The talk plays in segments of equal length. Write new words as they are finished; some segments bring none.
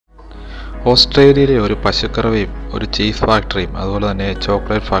ഓസ്ട്രേലിയയിലെ ഒരു പശുക്കറവയും ഒരു ചീസ് ഫാക്ടറിയും അതുപോലെ തന്നെ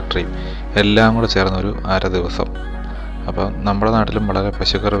ചോക്ലേറ്റ് ഫാക്ടറിയും എല്ലാം കൂടെ ചേർന്നൊരു അര ദിവസം. അപ്പം നമ്മുടെ നാട്ടിലും വളരെ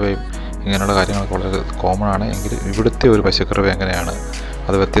പശുക്കറവയും ഇങ്ങനെയുള്ള കാര്യങ്ങളൊക്കെ വളരെ കോമൺ ആണ്. എങ്കിലും ഇവിടുത്തെ ഒരു പശുക്കറവ എങ്ങനെയാണ്,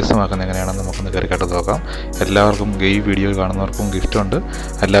 അത് വ്യത്യസ്തമാക്കുന്നത് എങ്ങനെയാണെന്ന് നമുക്കൊന്ന് കയറി കണ്ടു നോക്കാം. എല്ലാവർക്കും ഈ വീഡിയോ കാണുന്നവർക്കും ഗിഫ്റ്റുണ്ട്.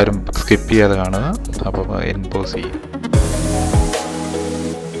 എല്ലാവരും സ്കിപ്പ് ചെയ്യാതെ കാണുക. അപ്പം ഇൻപോസ് ചെയ്യും.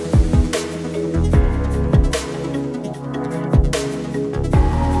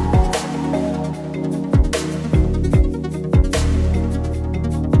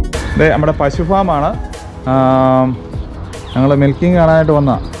 നമ്മുടെ പശു ഫാമാണ്. ഞങ്ങൾ മിൽക്കിങ് കാണാനായിട്ട്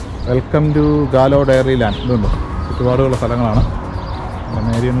വന്ന വെൽക്കം ടു ഗാലോ ഡയറിലാൻഡ്. ഇതുണ്ട്, ചുറ്റുപാടുള്ള സ്ഥലങ്ങളാണ്.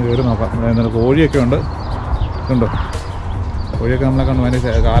 നേരി ഒന്ന് കയറി നോക്കാം. എന്നിട്ട് കോഴിയൊക്കെ ഉണ്ട്. ഇതുണ്ടോ, കോഴിയൊക്കെ നമ്മളെ കണ്ടു.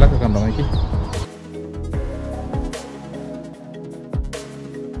 അതിൻ്റെ കാലൊക്കെ കണ്ടോ നോക്കി.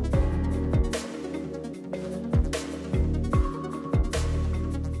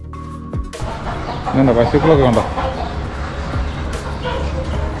 ഇതുണ്ടോ, പശുക്കളൊക്കെ കണ്ടോ.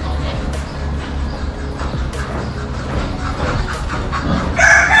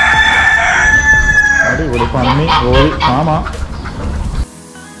 അടിപൊളി പന്നി, കോഴി ഫാമാ.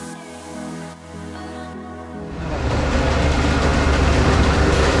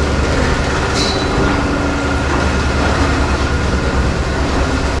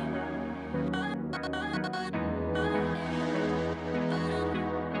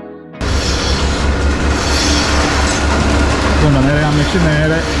 നേരെ ആ മെഷീൻ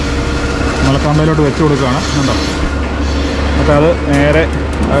നേരെ മുളക്കമ്പയിലോട്ട് വെച്ച് കൊടുക്കുകയാണ്. ഉണ്ടോ, എന്നിട്ട് അത് നേരെ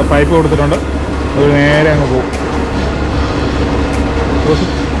പൈപ്പ് കൊടുത്തിട്ടുണ്ട്. അത് നേരെ അങ്ങ് പോകും.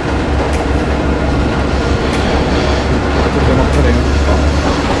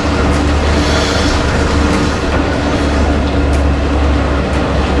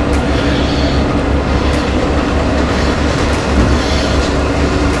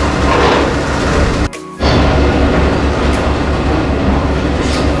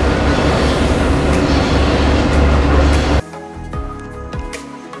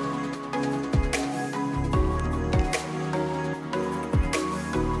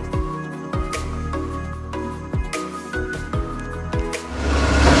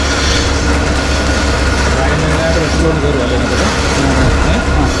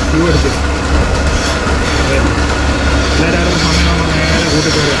 ക്യൂ എടുത്ത് എല്ലാവരും സമയം നേരെ കൂട്ടി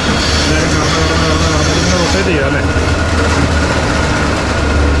കയറുക. എല്ലാവരും കറന്ന് റൊട്ടേറ്റ് ചെയ്യുക അല്ലേ.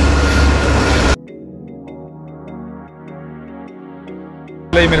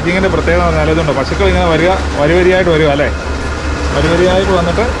 ഈ മിൽക്കിങ്ങിൻ്റെ പ്രത്യേകത എന്ന് പറഞ്ഞാൽ ഇതുണ്ടോ, പശുക്കൾ ഇങ്ങനെ വരിവരിയായിട്ട് വരിക അല്ലേ. വരിവരിയായിട്ട്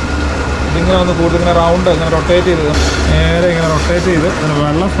വന്നിട്ട് ഇതിങ്ങനെ ഒന്ന് കൂടുതൽ ഇങ്ങനെ റൗണ്ട് ഇങ്ങനെ റൊട്ടേറ്റ് ചെയ്ത് നേരെ ഇങ്ങനെ റൊട്ടേറ്റ് ചെയ്ത് ഇങ്ങനെ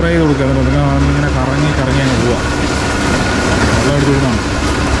വെള്ളം സ്പ്രേ ചെയ്ത് കൊടുക്കുക. എന്നിട്ട് ഇങ്ങനെ കറങ്ങി അങ്ങ് പോവുക. വെള്ളം എടുത്ത് കൊടുക്കണം.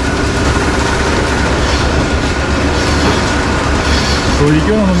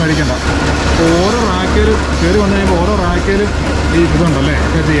 ഒഴിക്കുമെന്നൊന്നും മേടിക്കണ്ട. ഓരോ റാക്കേലും കയറി വന്നു കഴിയുമ്പോൾ ഓരോ റാക്കേലും ഈ ഇതുണ്ടല്ലേ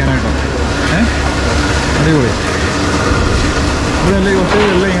ഒക്കെ ചെയ്യാനായിട്ട്. അടിപൊളി. ഇവിടെ അല്ലേ ഒത്തിരി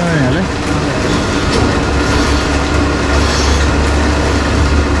എല്ലാം ഇങ്ങനെ തന്നെയല്ലേ.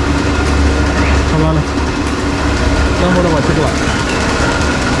 അതാണ് നമ്മുടെ പശുക്കളാണ്.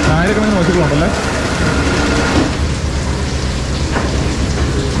 ആയിരക്കണക്കിന് പശുക്കളുണ്ടല്ലേ.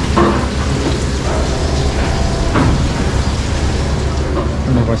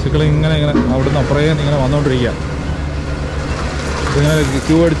 പശുക്കൾ ഇങ്ങനെ അവിടുന്ന് അപ്പുറേന്ന് ഇങ്ങനെ വന്നുകൊണ്ടിരിക്കുക. ഇതിങ്ങനെ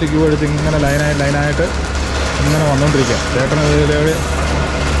ക്യൂ അടിച്ച് ഇങ്ങനെ ലൈനായിട്ട് ഇങ്ങനെ വന്നുകൊണ്ടിരിക്കുക. ചേട്ടന് ഇതിലെവിടെ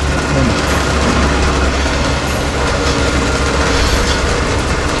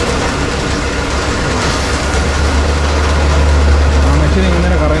ആ മെഷീൻ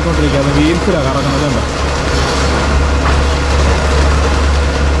ഇങ്ങനെ കറങ്ങിക്കൊണ്ടിരിക്കുക. അത് വീൽസിലാണ് കറങ്ങുന്നതുണ്ട്.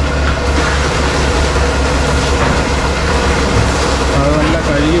 അത് നല്ല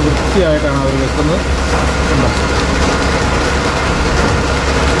കഴുകി വൃത്തിയായിട്ടാണ് അവർ വെക്കുന്നത്.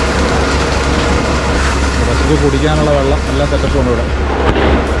 പശുക്ക് കുടിക്കാനുള്ള വെള്ളം എല്ലാം സെറ്റപ്പ് ഉണ്ട് ഇവിടെ.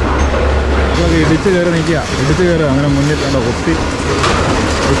 ഇതൊക്കെ ഇടിച്ച് കയറുക. അങ്ങനെ മുന്നിൽ കണ്ടോ കുത്തി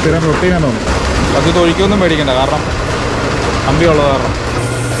സ്ഥിരം റൊട്ടീനാണ് തോന്നുന്നു. പശു തൊഴിക്കൊന്നും മേടിക്കണ്ട, കാരണം കമ്പിയുള്ളത് കാരണം.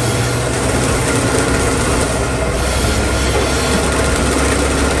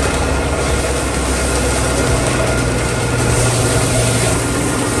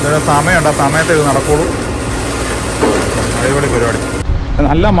 സമയമുണ്ട്, ആ സമയത്ത് ഇത് നടക്കുള്ളൂ. അടിപൊളി പരിപാടി.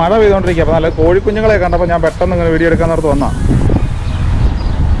 നല്ല മഴ പെയ്തുകൊണ്ടിരിക്കുക. അപ്പോൾ നല്ല കോഴിക്കുഞ്ഞുങ്ങളെ കണ്ടപ്പോൾ ഞാൻ പെട്ടെന്ന് ഇങ്ങനെ വീഡിയോ എടുക്കാൻ നേരത്ത് വന്നാ.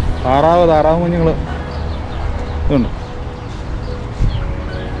 താറാവ് കുഞ്ഞുങ്ങൾ ഇതുണ്ട്.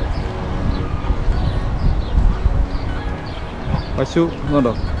 പശു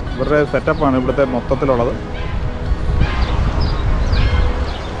ഇതുണ്ടോ, ഇവരുടെ സെറ്റപ്പാണ് ഇവിടുത്തെ മൊത്തത്തിലുള്ളത്.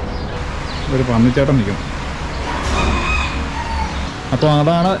 ഒരു പന്നിച്ചേട്ടൻ നിൽക്കും. അപ്പോൾ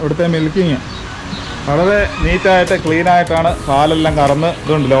അതാണ് ഇവിടുത്തെ മിൽക്കിങ്. വളരെ നീറ്റായിട്ട് ക്ലീനായിട്ടാണ് പാലെല്ലാം കറന്ന്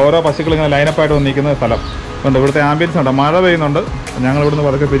ഇതുണ്ടല്ലോ. ഓരോ പശുക്കൾ ഇങ്ങനെ ലൈനപ്പായിട്ട് വന്ന് നിൽക്കുന്ന സ്ഥലം ഉണ്ട്. ഇവിടുത്തെ ആംബിയൻസ് ഉണ്ട്. മഴ പെയ്യുന്നുണ്ട്. ഞങ്ങൾ ഇവിടുന്ന്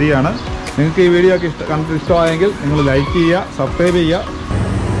പതുക്കെ പിരിയാണ്. നിങ്ങൾക്ക് ഈ വീഡിയോ ഒക്കെ കണ്ടിട്ട് ഇഷ്ടമായെങ്കിൽ നിങ്ങൾ ലൈക്ക് ചെയ്യുക, സബ്സ്ക്രൈബ് ചെയ്യുക.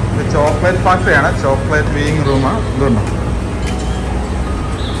 ഇത് ചോക്ലേറ്റ് ഫാക്ടറിയാണ്, ചോക്ലേറ്റ് വീയിങ് റൂമാണ്. ഇതുണ്ടോ,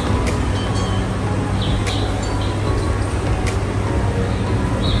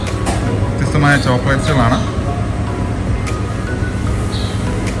 വ്യത്യസ്തമായ ചോക്ലേറ്റ്സുകളാണ്.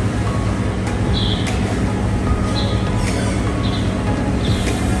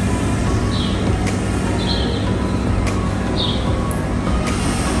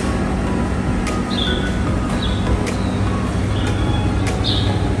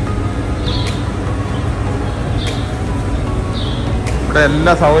 ഇവിടെ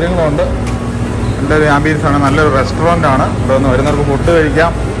എല്ലാ സൗകര്യങ്ങളും ഉണ്ട്. നല്ലൊരു ആംബിയൻസ് ആണ്, നല്ലൊരു റെസ്റ്റോറൻ്റ് ആണ്. ഇവിടെ ഒന്ന് വരുന്നവർക്ക് ഫുഡ്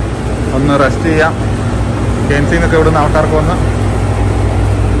കഴിക്കാം, ഒന്ന് റെസ്റ്റ് ചെയ്യാം. കെൻസിന്നൊക്കെ ഇവിടുന്ന് ആൾക്കാർക്ക് വന്ന്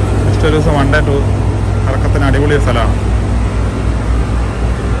ജസ്റ്റ് ഒരു ദിവസം 1 day ടൂർ കറക്കത്തിന് അടിപൊളി സ്ഥലമാണ്.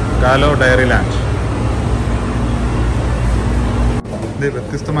 ഗാലോ ഡയറിലാൻഡ്. ഇത്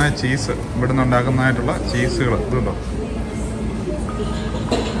വ്യത്യസ്തമായ ചീസ് ഇവിടുന്ന് ഉണ്ടാക്കുന്നതായിട്ടുള്ള ചീസുകൾ ഇതുണ്ടോ.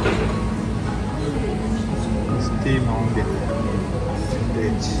 Mountain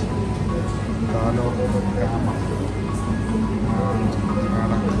Gallo, Gamma,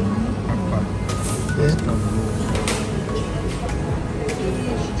 Feta,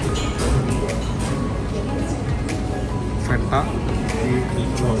 Feta,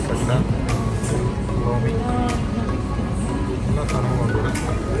 Lomi. എല്ലാ സാധനങ്ങളും ഉണ്ട്.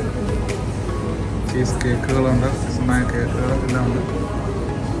 ചീസ് കേക്കുകളുണ്ട്, വ്യത്യസ്തമായ കേക്കുകൾ എല്ലാം ഉണ്ട്.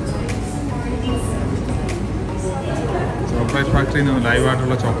 ചോക്ലേറ്റ് ഫാക്ടറിയിൽ നിന്ന്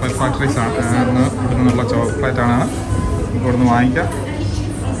ലൈവായിട്ടുള്ള ചോക്ലേറ്റ് ഫാക്ടറീസ് ആണ് ഇവിടെ നിന്നുള്ള ചോക്ലേറ്റാണ് ഇവിടെ നിന്ന് വാങ്ങിക്കാം.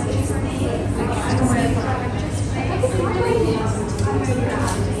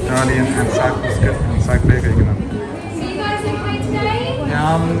 ഇറ്റാലിയൻ സാക്ടറി കഴിക്കുന്നുണ്ട്.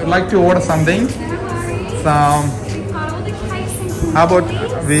 Like to order something. How about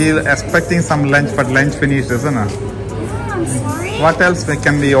we expecting some lunch, but lunch finished, isn't it? I'm sorry. What else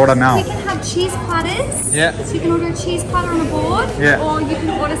can we order now? We can have cheese platters. Yeah. So you can order a cheese platter on the board. Yeah. Or you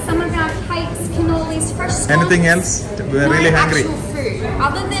can order some of our cakes, cannolis, fresh scones. Anything else? We're really hungry. No actual food.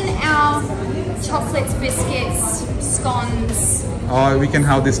 Other than our chocolates, biscuits, scones. Or we can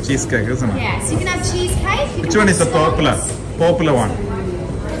have this cheesecake, isn't it? Yeah. So you can have cheesecake. Which one is the popular one?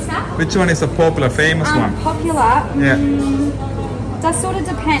 What's that? Which one is the popular, famous one? Popular. Yeah. Does sort of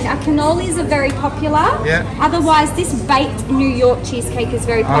depend. Our cannolis are very popular. Yeah. Otherwise, this baked New York cheesecake is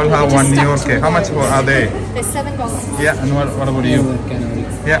very popular. I'll have one New York cake. How much are they? They're $7. Yeah. And what about you?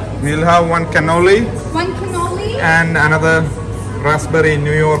 Yeah. We'll have one cannoli. One cannoli. And another raspberry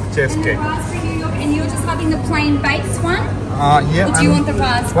New York cheesecake. And raspberry New York. And you're just having the plain baked one? Yeah. Or do you want the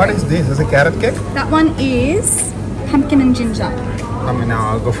raspberry? What is this? Is it a carrot cake? That one is pumpkin and ginger. I mean,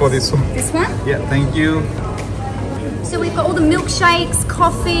 I'll go for this one. This one? Yeah. Thank you. So we've got all the milkshakes,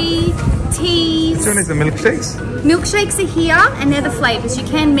 coffee, teas. Which one is the milkshakes? Milkshakes are here and they're the flavours. You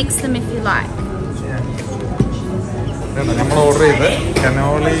can mix them if you like. നമ്മൾ order ചെയ്ത്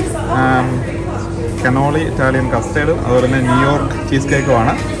Conolly Italian കസ്റ്റേർഡും അതുപോലെ തന്നെ New York cheese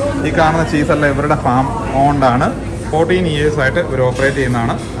കേക്കുമാണ്. ഈ കാണുന്ന ചീസെല്ലാം ഇവരുടെ farm ഓൺഡാണ്. 14 years ആയിട്ട് ഇവർ operate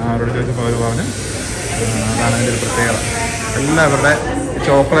ചെയ്യുന്നതാണ്. അവരോട് ചോദിച്ചപ്പോൾ അവർ പറഞ്ഞു അതാണ് അതിൻ്റെ ഒരു പ്രത്യേകത. എല്ലാം ഇവരുടെ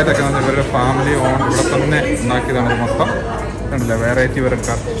ചോക്ലേറ്റ് ഒക്കെ ഇവരുടെ ഫാമിലി ഓൺ ഇവിടെ തന്നെ ഉണ്ടാക്കിയതാണ്. ഇത് മൊത്തം കണ്ടില്ല, variety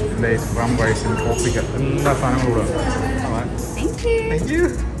variety light rum Raisen tropical എല്ലാ സാധനങ്ങളും ഇവിടെ ഉണ്ട്. Thank you.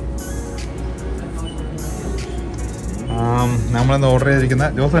 നമ്മളിന്ന് ഓർഡർ ചെയ്തിരിക്കുന്ന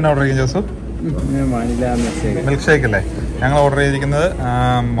ജോസ് തന്നെ ഓർഡർ ചെയ്യുന്ന ജോസ് മിൽക്ക് ഷേക്ക് അല്ലേ? ഞങ്ങൾ ഓർഡർ ചെയ്തിരിക്കുന്നത്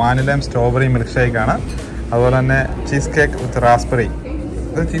വാനിലയും സ്ട്രോബെറി മിൽക്ക് ഷേക്കാണ്. അതുപോലെ തന്നെ ചീസ് കേക്ക് വിത്ത് റാസ്ബെറി.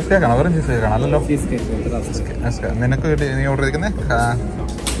 ഇത് ചീസ് കേക്കാണോ? വെറും ചീസ് കേക്കാണോ? അല്ലല്ലോ, നിനക്ക് നീ ഓർഡർ ചെയ്തിരിക്കുന്നത്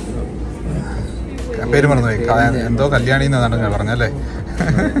പേര് മറന്നുപോയി. എന്തോ കല്യാണി എന്നാണ് ഞാൻ പറഞ്ഞല്ലേ,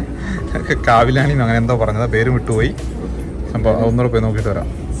 കാവിലാണി അങ്ങനെ എന്തോ പറഞ്ഞത്, പേര് വിട്ടുപോയി. അപ്പോൾ ഒന്നുകൂടെ പോയി നോക്കിയിട്ട് വരാം.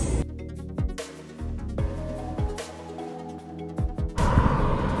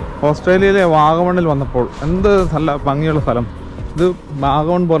 ഓസ്ട്രേലിയയിലെ വാഗമണിൽ വന്നപ്പോൾ എന്ത് നല്ല ഭംഗിയുള്ള സ്ഥലം. ഇത്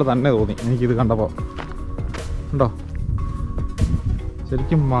വാഗമൺ പോലെ തന്നെ തോന്നി എനിക്കിത് കണ്ടപ്പോൾ. ഉണ്ടോ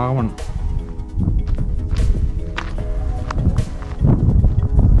ശരിക്കും വാഗമൺ.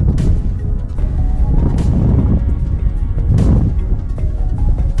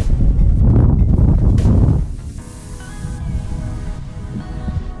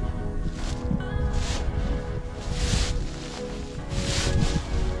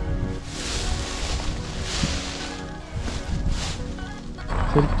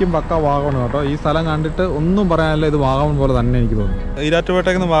 ശരിക്കും പക്ക വാഗമൺ കേട്ടോ. ഈ സ്ഥലം കണ്ടിട്ട് ഒന്നും പറയാനില്ല, ഇത് വാഗമൺ പോലെ തന്നെ എനിക്ക് തോന്നുന്നു.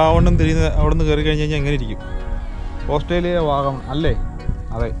 ഈരാറ്റുപേട്ടയ്ക്ക് വാഗമണ്ണും തിരിഞ്ഞ് അവിടെ നിന്ന് കയറി കഴിഞ്ഞ് കഴിഞ്ഞാൽ എങ്ങനെ ഇരിക്കും? ഓസ്ട്രേലിയ വാഗമൺ അല്ലേ?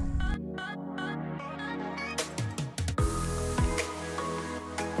 അതെ.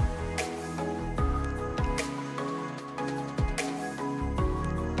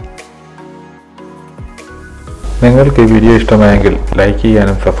 നിങ്ങൾക്ക് ഈ വീഡിയോ ഇഷ്ടമായെങ്കിൽ ലൈക്ക്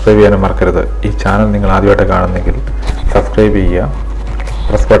ചെയ്യാനും സബ്സ്ക്രൈബ് ചെയ്യാനും മറക്കരുത്. ഈ ചാനൽ നിങ്ങൾ ആദ്യമായിട്ട് കാണുന്നെങ്കിൽ സബ്സ്ക്രൈബ് ചെയ്യുക,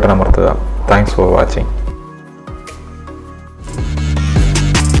 പ്രസ് ബട്ടൺ അമർത്തുക. Thanks for watching.